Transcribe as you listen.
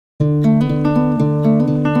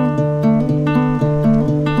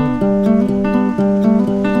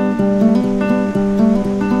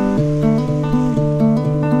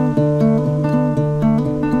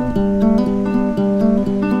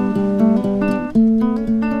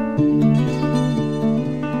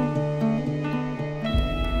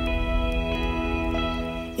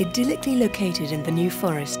Idyllically located in the New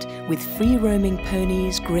Forest, with free-roaming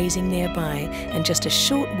ponies grazing nearby and just a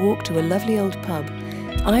short walk to a lovely old pub,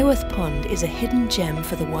 Eyeworth Pond is a hidden gem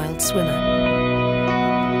for the wild swimmer.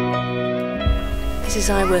 This is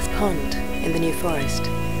Eyeworth Pond in the New Forest.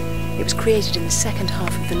 It was created in the second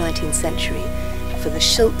half of the 19th century for the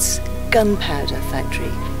Schultz gunpowder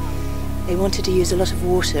factory. They wanted to use a lot of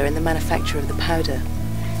water in the manufacture of the powder,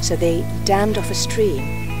 so they dammed off a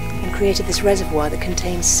stream and created this reservoir that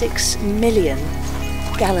contains 6 million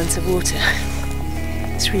gallons of water.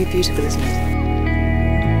 It's really beautiful, isn't it?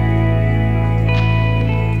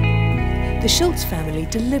 The Schultz family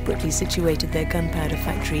deliberately situated their gunpowder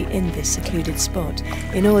factory in this secluded spot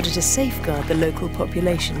in order to safeguard the local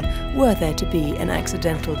population were there to be an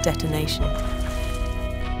accidental detonation.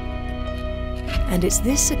 And it's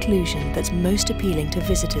this seclusion that's most appealing to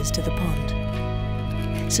visitors to the pond.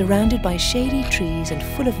 Surrounded by shady trees and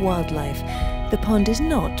full of wildlife, the pond is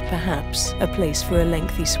not, perhaps, a place for a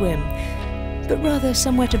lengthy swim, but rather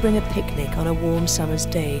somewhere to bring a picnic on a warm summer's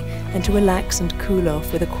day and to relax and cool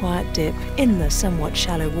off with a quiet dip in the somewhat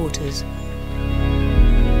shallow waters.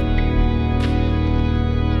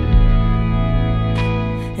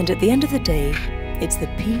 And at the end of the day, it's the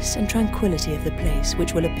peace and tranquility of the place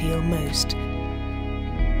which will appeal most.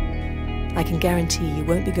 I can guarantee you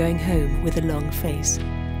won't be going home with a long face.